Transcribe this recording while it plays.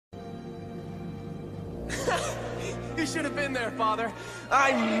You should have been there, Father.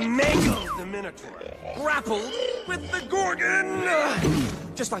 I mangled the Minotaur, grappled with the Gorgon,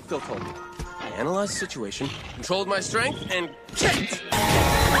 just like Phil told me. I analyzed the situation, controlled my strength, and kicked!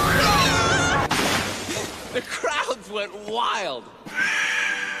 The crowds went wild.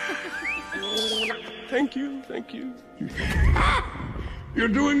 Thank you, thank you. You're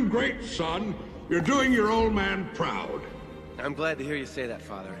doing great, son. You're doing your old man proud. I'm glad to hear you say that,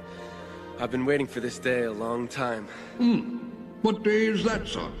 Father. I've been waiting for this day a long time. What day is that,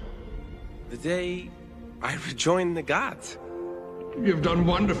 son? The day I rejoined the gods. You've done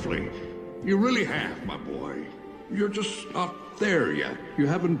wonderfully. You really have, my boy. You're just not there yet. You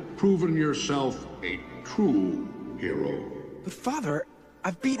haven't proven yourself a true hero. But Father,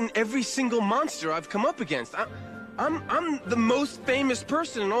 I've beaten every single monster I've come up against. I'm the most famous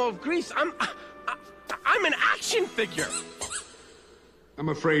person in all of Greece. I'm an action figure. I'm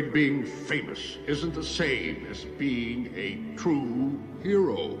afraid being famous isn't the same as being a true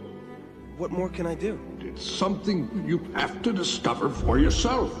hero. What more can I do? It's something you have to discover for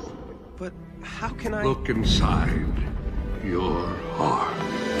yourself. But how can I... Look inside your heart.